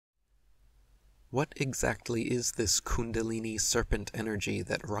What exactly is this Kundalini serpent energy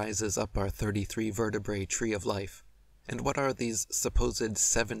that rises up our 33 vertebrae tree of life? And what are these supposed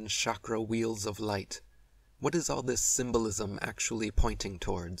 7 chakra wheels of light? What is all this symbolism actually pointing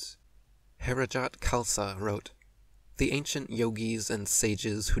towards? Harajat Khalsa wrote, "The ancient yogis and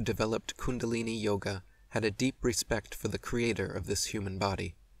sages who developed Kundalini yoga had a deep respect for the creator of this human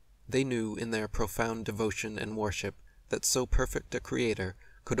body. They knew in their profound devotion and worship that so perfect a creator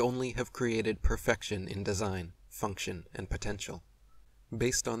could only have created perfection in design, function, and potential.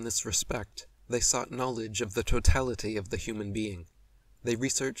 Based on this respect, they sought knowledge of the totality of the human being. They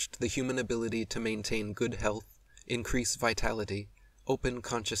researched the human ability to maintain good health, increase vitality, open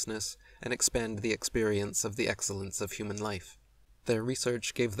consciousness, and expand the experience of the excellence of human life. Their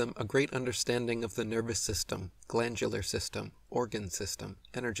research gave them a great understanding of the nervous system, glandular system, organ system,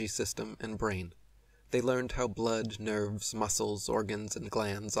 energy system, and brain. They learned how blood, nerves, muscles, organs, and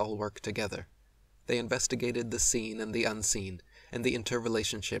glands all work together. They investigated the seen and the unseen, and the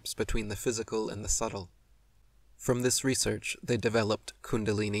interrelationships between the physical and the subtle. From this research, they developed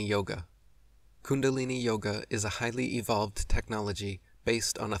Kundalini Yoga. Kundalini Yoga is a highly evolved technology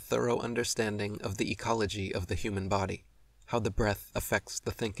based on a thorough understanding of the ecology of the human body, how the breath affects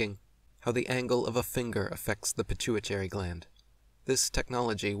the thinking, how the angle of a finger affects the pituitary gland. This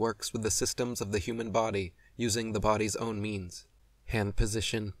technology works with the systems of the human body using the body's own means. Hand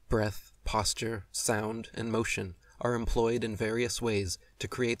position, breath, posture, sound, and motion are employed in various ways to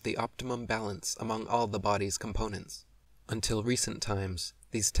create the optimum balance among all the body's components. Until recent times,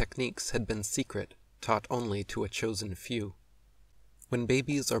 these techniques had been secret, taught only to a chosen few. When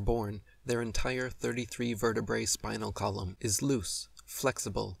babies are born, their entire 33 vertebrae spinal column is loose,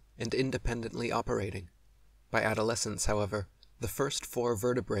 flexible, and independently operating. By adolescence, however, the first 4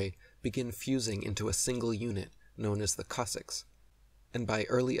 vertebrae begin fusing into a single unit, known as the coccyx, and by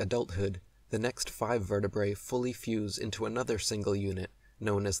early adulthood, the next 5 vertebrae fully fuse into another single unit,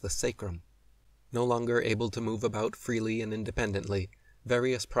 known as the sacrum. No longer able to move about freely and independently,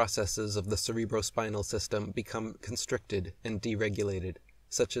 various processes of the cerebro-spinal system become constricted and deregulated,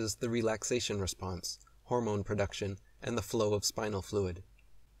 such as the relaxation response, hormone production, and the flow of spinal fluid.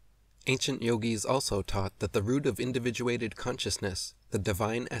 Ancient yogis also taught that the root of individuated consciousness, the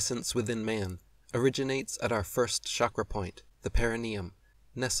divine essence within man, originates at our first chakra point, the perinium,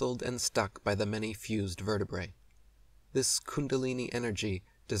 nestled and stuck by the many fused vertebrae. This Kundalini energy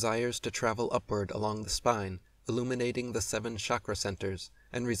desires to travel upward along the spine, illuminating the 7 chakra centers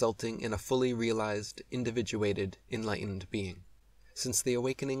and resulting in a fully realized, individuated, enlightened being. Since the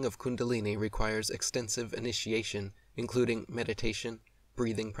awakening of Kundalini requires extensive initiation, including meditation,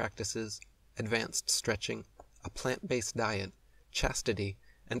 breathing practices, advanced stretching, a plant-based diet, chastity,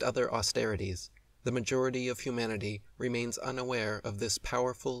 and other austerities, the majority of humanity remains unaware of this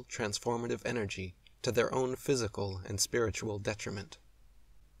powerful, transformative energy to their own physical and spiritual detriment.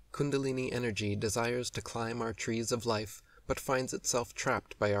 Kundalini energy desires to climb our trees of life, but finds itself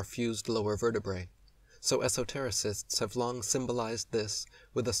trapped by our fused lower vertebrae. So esotericists have long symbolized this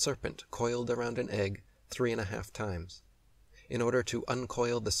with a serpent coiled around an egg 3.5 times. In order to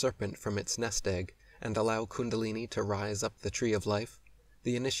uncoil the serpent from its nest egg and allow Kundalini to rise up the tree of life,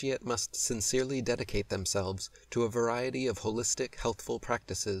 the initiate must sincerely dedicate themselves to a variety of holistic, healthful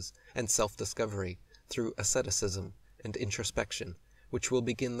practices and self-discovery through asceticism and introspection, which will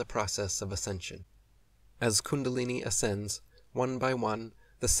begin the process of ascension. As Kundalini ascends, one by one,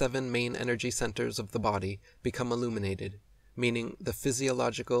 the 7 main energy centers of the body become illuminated, meaning the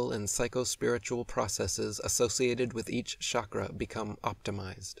physiological and psycho-spiritual processes associated with each chakra become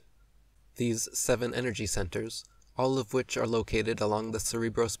optimized. These 7 energy centers, all of which are located along the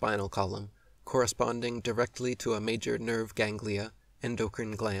cerebro-spinal column, corresponding directly to a major nerve ganglia,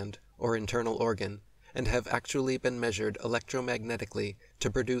 endocrine gland, or internal organ, and have actually been measured electromagnetically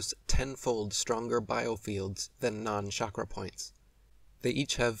to produce 10-fold stronger biofields than non-chakra points. They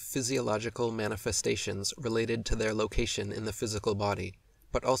each have physiological manifestations related to their location in the physical body,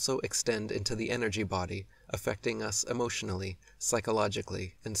 but also extend into the energy body, affecting us emotionally,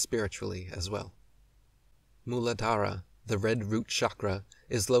 psychologically, and spiritually as well. Muladhara, the red root chakra,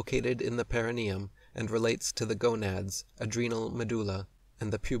 is located in the perineum and relates to the gonads, adrenal medulla,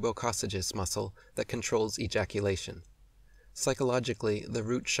 and the pubococcygeus muscle that controls ejaculation. Psychologically, the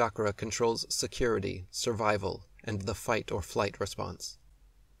root chakra controls security, survival, and the fight or flight response.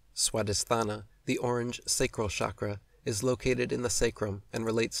 Swadhisthana, the orange sacral chakra, is located in the sacrum and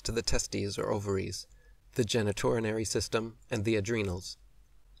relates to the testes or ovaries, the genitourinary system, and the adrenals.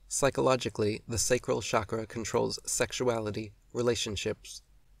 Psychologically, the sacral chakra controls sexuality, relationships,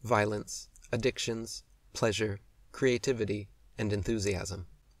 violence, addictions, pleasure, creativity, and enthusiasm.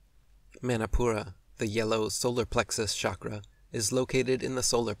 Manipura, the yellow solar plexus chakra, is located in the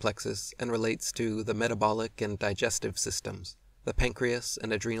solar plexus and relates to the metabolic and digestive systems, the pancreas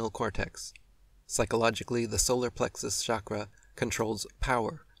and adrenal cortex. Psychologically, the solar plexus chakra controls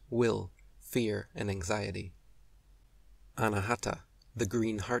power, will, fear, and anxiety. Anahata, the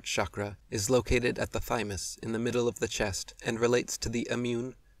green heart chakra, is located at the thymus in the middle of the chest and relates to the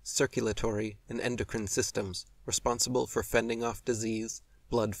immune, circulatory, and endocrine systems responsible for fending off disease,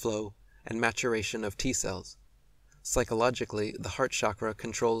 blood flow, and maturation of T cells. Psychologically, the heart chakra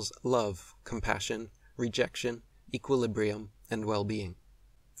controls love, compassion, rejection, equilibrium, and well-being.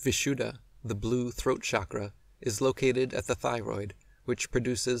 Vishuddha, the blue throat chakra, is located at the thyroid, which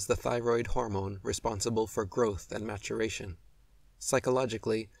produces the thyroid hormone responsible for growth and maturation.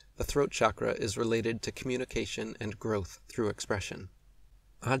 Psychologically, the throat chakra is related to communication and growth through expression.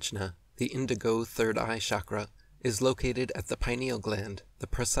 Ajna, the indigo third eye chakra, is located at the pineal gland, the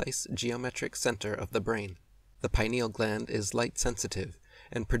precise geometric center of the brain. The pineal gland is light sensitive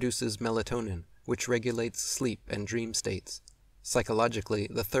and produces melatonin, which regulates sleep and dream states. Psychologically,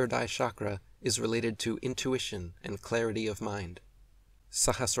 the third eye chakra is related to intuition and clarity of mind.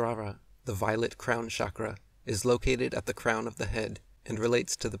 Sahasrara, the violet crown chakra, is located at the crown of the head and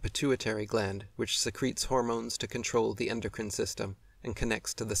relates to the pituitary gland, which secretes hormones to control the endocrine system and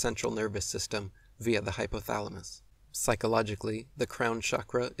connects to the central nervous system via the hypothalamus. Psychologically, the crown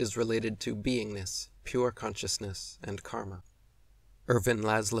chakra is related to beingness, pure consciousness, and karma. Ervin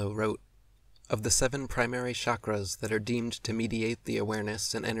Laszlo wrote, "Of the 7 primary chakras that are deemed to mediate the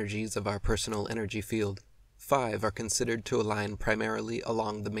awareness and energies of our personal energy field, 5 are considered to align primarily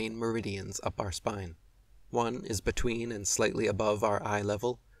along the main meridians up our spine. 1 is between and slightly above our eye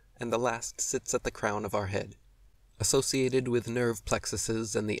level, and the last sits at the crown of our head. Associated with nerve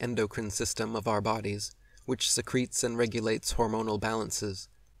plexuses and the endocrine system of our bodies, which secretes and regulates hormonal balances,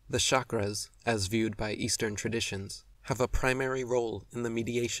 the chakras, as viewed by Eastern traditions, have a primary role in the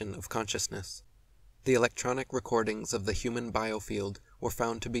mediation of consciousness. The electronic recordings of the human biofield were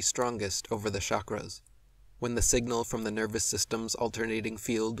found to be strongest over the chakras. When the signal from the nervous system's alternating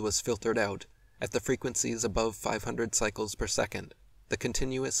field was filtered out, at the frequencies above 500 cycles per second, the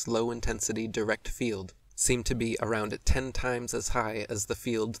continuous low-intensity direct field seemed to be around 10 times as high as the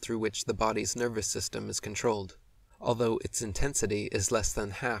field through which the body's nervous system is controlled, although its intensity is less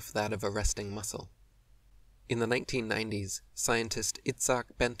than half that of a resting muscle." In the 1990s, scientist Itzhak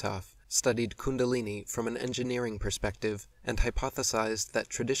Bentov studied Kundalini from an engineering perspective and hypothesized that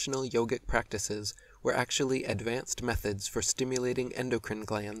traditional yogic practices were actually advanced methods for stimulating endocrine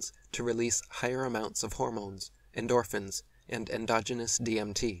glands to release higher amounts of hormones, endorphins, and endogenous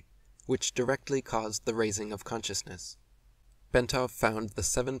DMT, which directly caused the raising of consciousness. Bentov found the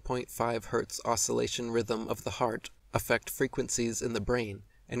 7.5 Hz oscillation rhythm of the heart affect frequencies in the brain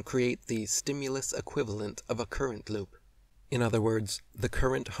and create the stimulus equivalent of a current loop. In other words, the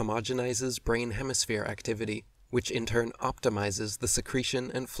current homogenizes brain hemisphere activity, which in turn optimizes the secretion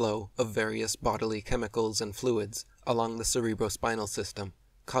and flow of various bodily chemicals and fluids along the cerebro-spinal system,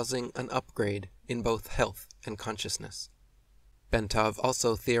 causing an upgrade in both health and consciousness. Bentov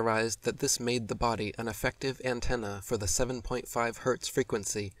also theorized that this made the body an effective antenna for the 7.5 Hz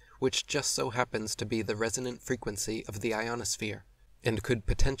frequency, which just so happens to be the resonant frequency of the ionosphere, and could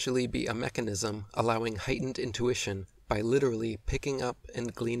potentially be a mechanism allowing heightened intuition by literally picking up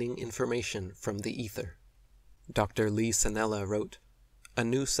and gleaning information from the ether. Dr. Lee Sanella wrote, "A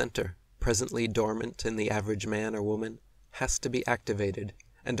new center, presently dormant in the average man or woman, has to be activated,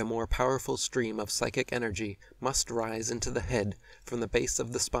 and a more powerful stream of psychic energy must rise into the head from the base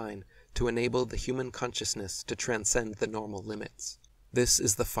of the spine to enable the human consciousness to transcend the normal limits. This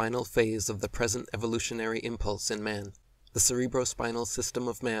is the final phase of the present evolutionary impulse in man. The cerebro-spinal system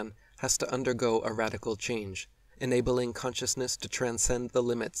of man has to undergo a radical change, enabling consciousness to transcend the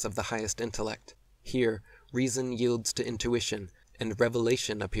limits of the highest intellect. Here, reason yields to intuition, and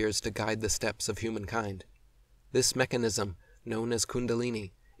revelation appears to guide the steps of humankind. This mechanism, known as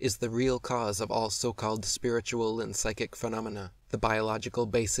Kundalini, is the real cause of all so-called spiritual and psychic phenomena, the biological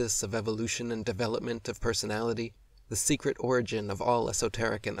basis of evolution and development of personality, the secret origin of all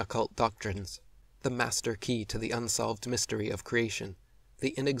esoteric and occult doctrines, the master key to the unsolved mystery of creation,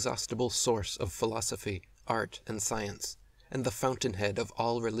 the inexhaustible source of philosophy, art, and science, and the fountainhead of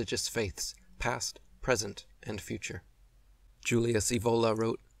all religious faiths, past, present, and future." Julius Evola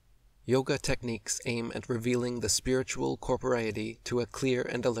wrote, "Yoga techniques aim at revealing the spiritual corporeity to a clear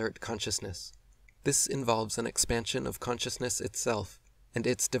and alert consciousness. This involves an expansion of consciousness itself, and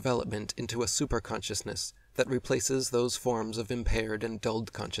its development into a superconsciousness that replaces those forms of impaired and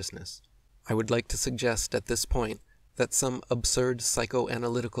dulled consciousness. I would like to suggest at this point that some absurd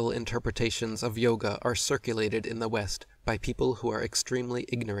psychoanalytical interpretations of yoga are circulated in the West by people who are extremely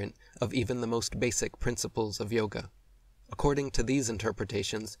ignorant of even the most basic principles of yoga. According to these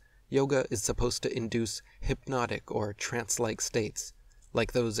interpretations, yoga is supposed to induce hypnotic or trance-like states,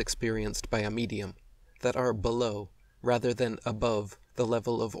 like those experienced by a medium, that are below, rather than above, the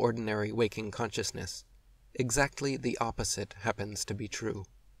level of ordinary waking consciousness. Exactly the opposite happens to be true.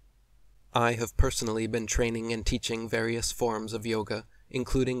 I have personally been training and teaching various forms of yoga,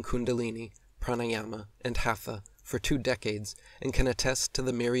 including Kundalini, pranayama, and hatha, for 2 decades, and can attest to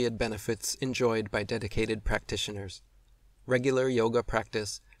the myriad benefits enjoyed by dedicated practitioners. Regular yoga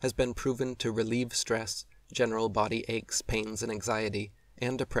practice has been proven to relieve stress, general body aches, pains, and anxiety,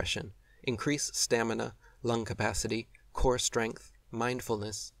 and depression, increase stamina, lung capacity, core strength,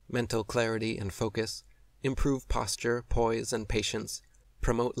 mindfulness, mental clarity and focus, improve posture, poise, and patience,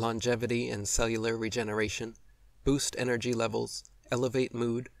 promote longevity and cellular regeneration, boost energy levels, elevate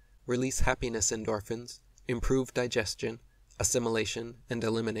mood, release happiness endorphins, improve digestion, assimilation, and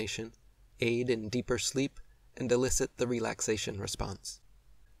elimination, aid in deeper sleep, and elicit the relaxation response.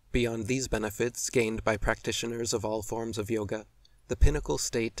 Beyond these benefits gained by practitioners of all forms of yoga, the pinnacle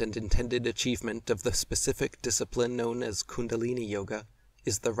state and intended achievement of the specific discipline known as Kundalini Yoga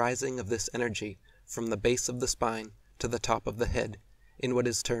is the rising of this energy from the base of the spine to the top of the head in what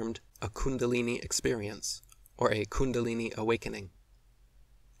is termed a Kundalini experience, or a Kundalini awakening.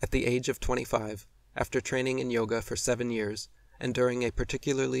 At the age of 25, after training in yoga for 7 years, and during a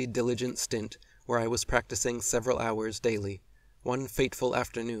particularly diligent stint where I was practicing several hours daily, one fateful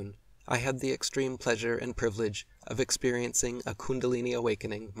afternoon, I had the extreme pleasure and privilege of experiencing a Kundalini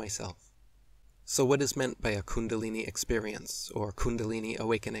awakening myself. So what is meant by a Kundalini experience, or Kundalini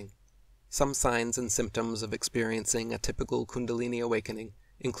awakening? Some signs and symptoms of experiencing a typical Kundalini awakening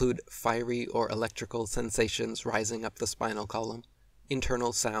include fiery or electrical sensations rising up the spinal column,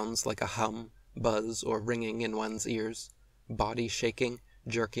 internal sounds like a hum, buzz, or ringing in one's ears, body shaking,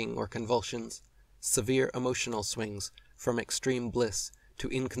 jerking, or convulsions, severe emotional swings from extreme bliss to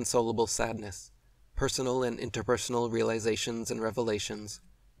inconsolable sadness, personal and interpersonal realizations and revelations,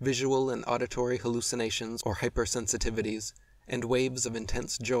 visual and auditory hallucinations or hypersensitivities, and waves of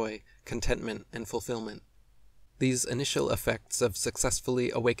intense joy, contentment, and fulfillment. These initial effects of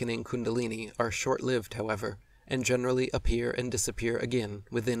successfully awakening Kundalini are short-lived, however, and generally appear and disappear again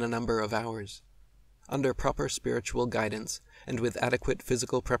within a number of hours. Under proper spiritual guidance, and with adequate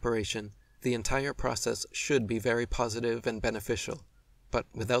physical preparation, the entire process should be very positive and beneficial, but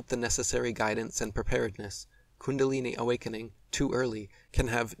without the necessary guidance and preparedness, Kundalini awakening too early can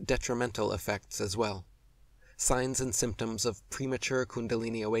have detrimental effects as well. Signs and symptoms of premature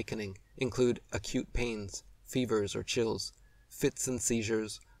Kundalini awakening include acute pains, fevers or chills, fits and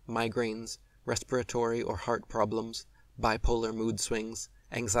seizures, migraines, respiratory or heart problems, bipolar mood swings,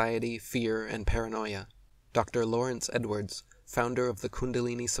 anxiety, fear, and paranoia. Dr. Lawrence Edwards, founder of the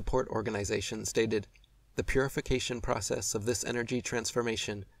Kundalini Support Organization, stated, "The purification process of this energy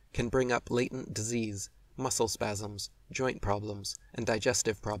transformation can bring up latent disease, muscle spasms, joint problems, and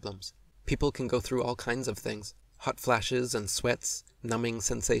digestive problems. People can go through all kinds of things, hot flashes and sweats, numbing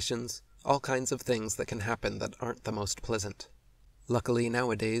sensations, all kinds of things that can happen that aren't the most pleasant." Luckily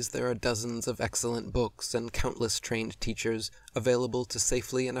nowadays there are dozens of excellent books and countless trained teachers available to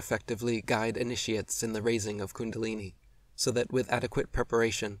safely and effectively guide initiates in the raising of Kundalini, so that with adequate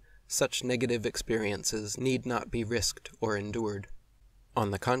preparation, such negative experiences need not be risked or endured. On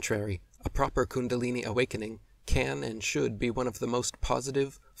the contrary, a proper Kundalini awakening can and should be one of the most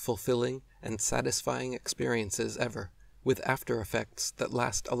positive, fulfilling, and satisfying experiences ever, with after effects that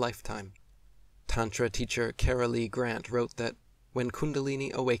last a lifetime. Tantra teacher Cara Lee Grant wrote that, "When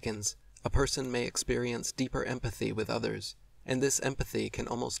Kundalini awakens, a person may experience deeper empathy with others, and this empathy can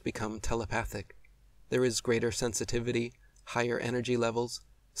almost become telepathic. There is greater sensitivity, higher energy levels,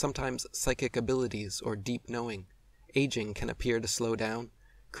 sometimes psychic abilities or deep knowing. Aging can appear to slow down,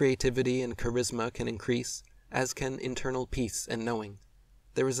 creativity and charisma can increase, as can internal peace and knowing.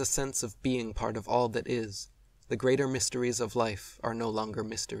 There is a sense of being part of all that is. The greater mysteries of life are no longer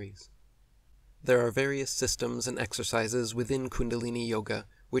mysteries." There are various systems and exercises within Kundalini Yoga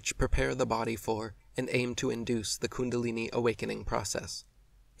which prepare the body for and aim to induce the Kundalini awakening process.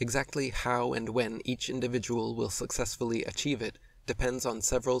 Exactly how and when each individual will successfully achieve it depends on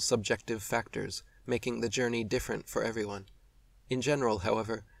several subjective factors, making the journey different for everyone. In general,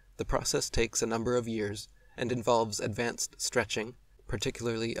 however, the process takes a number of years and involves advanced stretching,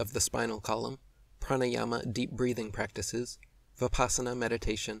 particularly of the spinal column, pranayama deep breathing practices, vipassana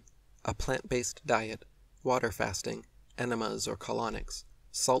meditation, a plant-based diet, water fasting, enemas or colonics,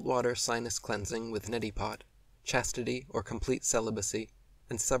 saltwater sinus cleansing with neti pot, chastity or complete celibacy,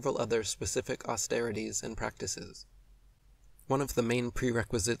 and several other specific austerities and practices. One of the main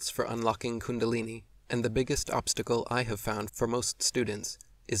prerequisites for unlocking Kundalini, and the biggest obstacle I have found for most students,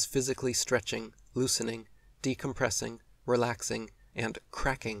 is physically stretching, loosening, decompressing, relaxing, and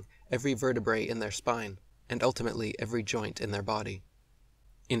cracking every vertebrae in their spine, and ultimately every joint in their body.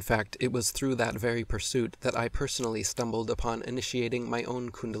 In fact, it was through that very pursuit that I personally stumbled upon initiating my own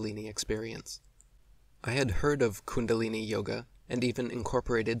Kundalini experience. I had heard of Kundalini yoga, and even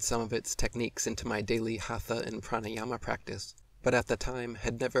incorporated some of its techniques into my daily hatha and pranayama practice, but at the time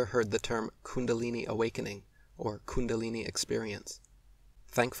had never heard the term Kundalini awakening, or Kundalini experience.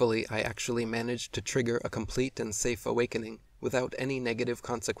 Thankfully, I actually managed to trigger a complete and safe awakening without any negative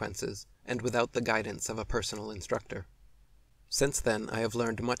consequences, and without the guidance of a personal instructor. Since then, I have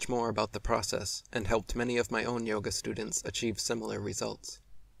learned much more about the process, and helped many of my own yoga students achieve similar results.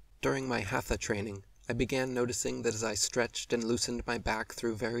 During my hatha training, I began noticing that as I stretched and loosened my back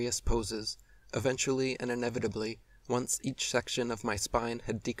through various poses, eventually and inevitably, once each section of my spine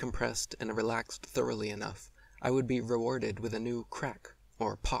had decompressed and relaxed thoroughly enough, I would be rewarded with a new crack,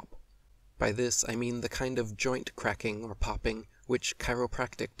 or pop. By this I mean the kind of joint cracking or popping which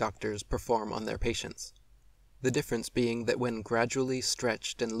chiropractic doctors perform on their patients. The difference being that when gradually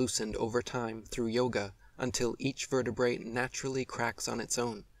stretched and loosened over time through yoga until each vertebrae naturally cracks on its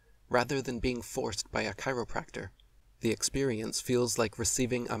own, rather than being forced by a chiropractor, the experience feels like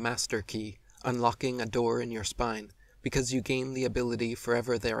receiving a master key, unlocking a door in your spine, because you gain the ability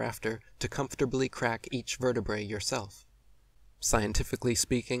forever thereafter to comfortably crack each vertebrae yourself. Scientifically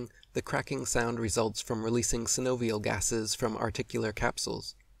speaking, the cracking sound results from releasing synovial gases from articular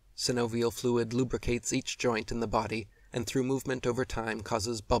capsules. Synovial fluid lubricates each joint in the body, and through movement over time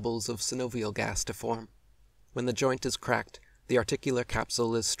causes bubbles of synovial gas to form. When the joint is cracked, the articular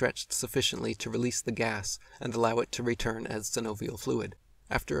capsule is stretched sufficiently to release the gas and allow it to return as synovial fluid.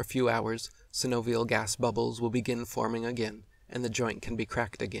 After a few hours, synovial gas bubbles will begin forming again, and the joint can be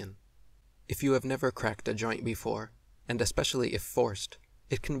cracked again. If you have never cracked a joint before, and especially if forced,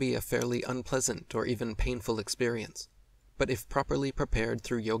 it can be a fairly unpleasant or even painful experience. But if properly prepared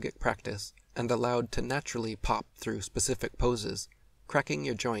through yogic practice, and allowed to naturally pop through specific poses, cracking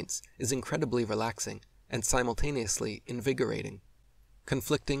your joints is incredibly relaxing and simultaneously invigorating.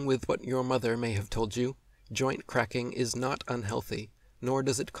 Conflicting with what your mother may have told you, joint cracking is not unhealthy, nor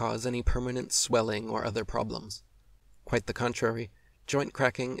does it cause any permanent swelling or other problems. Quite the contrary, joint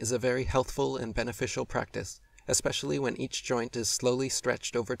cracking is a very healthful and beneficial practice, especially when each joint is slowly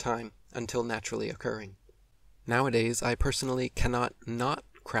stretched over time until naturally occurring. Nowadays, I personally cannot not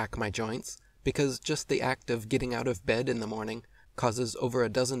crack my joints, because just the act of getting out of bed in the morning causes over a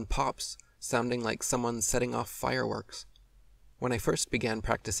dozen pops, sounding like someone setting off fireworks. When I first began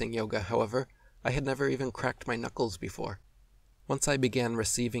practicing yoga, however, I had never even cracked my knuckles before. Once I began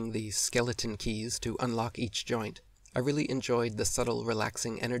receiving the skeleton keys to unlock each joint, I really enjoyed the subtle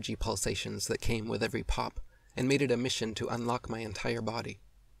relaxing energy pulsations that came with every pop, and made it a mission to unlock my entire body.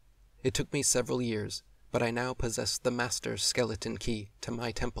 It took me several years, but I now possess the master skeleton key to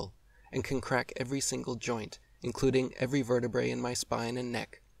my temple, and can crack every single joint, including every vertebrae in my spine and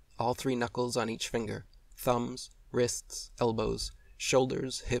neck, all 3 knuckles on each finger, thumbs, wrists, elbows,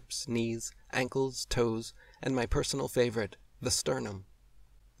 shoulders, hips, knees, ankles, toes, and my personal favorite, the sternum.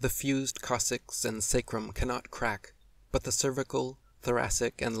 The fused coccyx and sacrum cannot crack, but the cervical,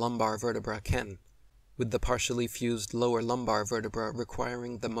 thoracic, and lumbar vertebra can, with the partially fused lower lumbar vertebra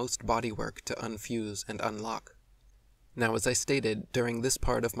requiring the most bodywork to unfuse and unlock. Now, as I stated, during this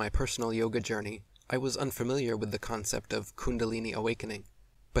part of my personal yoga journey, I was unfamiliar with the concept of Kundalini awakening,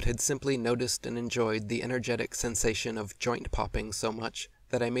 but had simply noticed and enjoyed the energetic sensation of joint popping so much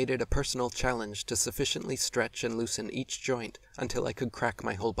that I made it a personal challenge to sufficiently stretch and loosen each joint until I could crack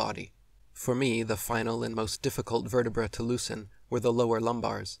my whole body. For me, the final and most difficult vertebra to loosen were the lower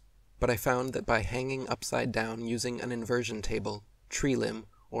lumbars, but I found that by hanging upside down using an inversion table, tree limb,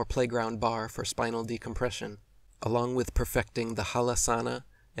 or playground bar for spinal decompression, along with perfecting the halasana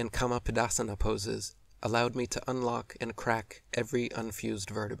and kamapadasana poses, allowed me to unlock and crack every unfused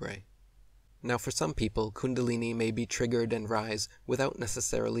vertebrae. Now, for some people, Kundalini may be triggered and rise without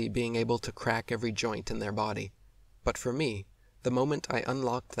necessarily being able to crack every joint in their body. But for me, the moment I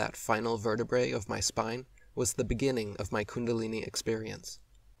unlocked that final vertebrae of my spine was the beginning of my Kundalini experience.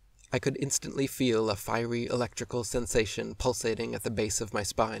 I could instantly feel a fiery electrical sensation pulsating at the base of my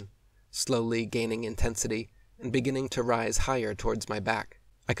spine, slowly gaining intensity and beginning to rise higher towards my back.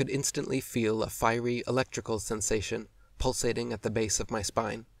 I could instantly feel a fiery electrical sensation pulsating at the base of my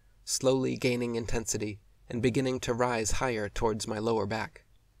spine, slowly gaining intensity and beginning to rise higher towards my lower back.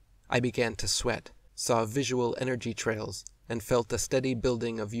 I began to sweat, saw visual energy trails, and felt a steady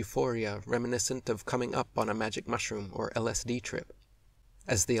building of euphoria reminiscent of coming up on a magic mushroom or LSD trip.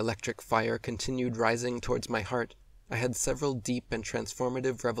 As the electric fire continued rising towards my heart, I had several deep and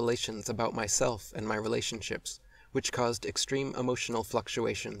transformative revelations about myself and my relationships, which caused extreme emotional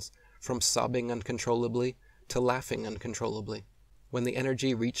fluctuations, from sobbing uncontrollably to laughing uncontrollably. When the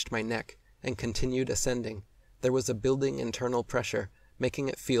energy reached my neck and continued ascending, there was a building internal pressure, making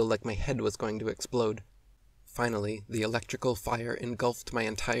it feel like my head was going to explode. Finally, the electrical fire engulfed my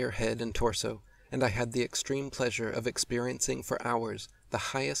entire head and torso, and I had the extreme pleasure of experiencing for hours the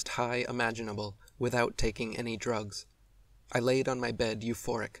highest high imaginable without taking any drugs. I laid on my bed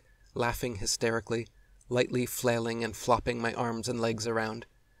euphoric, laughing hysterically, lightly flailing and flopping my arms and legs around,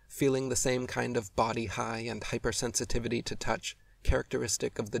 feeling the same kind of body high and hypersensitivity to touch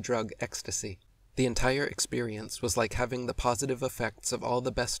characteristic of the drug ecstasy. The entire experience was like having the positive effects of all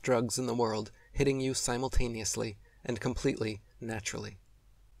the best drugs in the world hitting you simultaneously and completely naturally.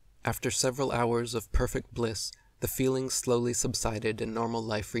 After several hours of perfect bliss, the feelings slowly subsided and normal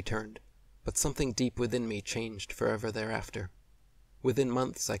life returned, but something deep within me changed forever thereafter. Within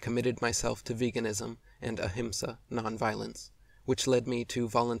months I committed myself to veganism and ahimsa, non-violence, which led me to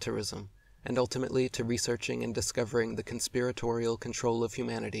voluntarism, and ultimately to researching and discovering the conspiratorial control of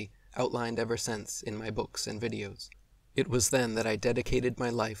humanity outlined ever since in my books and videos. It was then that I dedicated my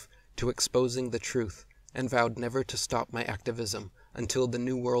life to exposing the truth and vowed never to stop my activism until the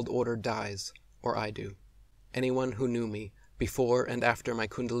New World Order dies, or I do. Anyone who knew me before and after my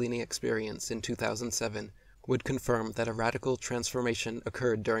Kundalini experience in 2007 would confirm that a radical transformation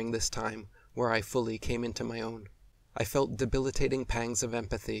occurred during this time where I fully came into my own. I felt debilitating pangs of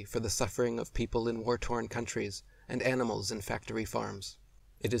empathy for the suffering of people in war-torn countries and animals in factory farms.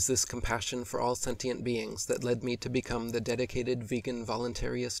 It is this compassion for all sentient beings that led me to become the dedicated vegan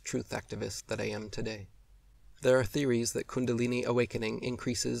voluntarist truth activist that I am today. There are theories that Kundalini awakening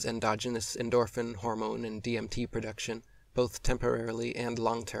increases endogenous endorphin, hormone, and DMT production, both temporarily and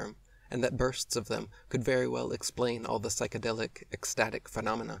long-term, and that bursts of them could very well explain all the psychedelic, ecstatic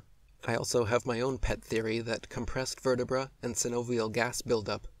phenomena. I also have my own pet theory that compressed vertebrae and synovial gas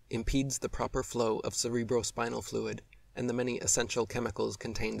buildup impedes the proper flow of cerebro-spinal fluid and the many essential chemicals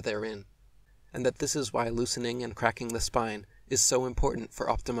contained therein, and that this is why loosening and cracking the spine is so important for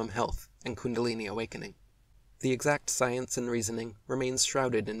optimum health and Kundalini awakening. The exact science and reasoning remains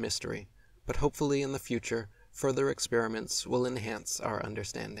shrouded in mystery, but hopefully in the future, further experiments will enhance our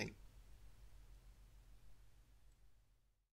understanding.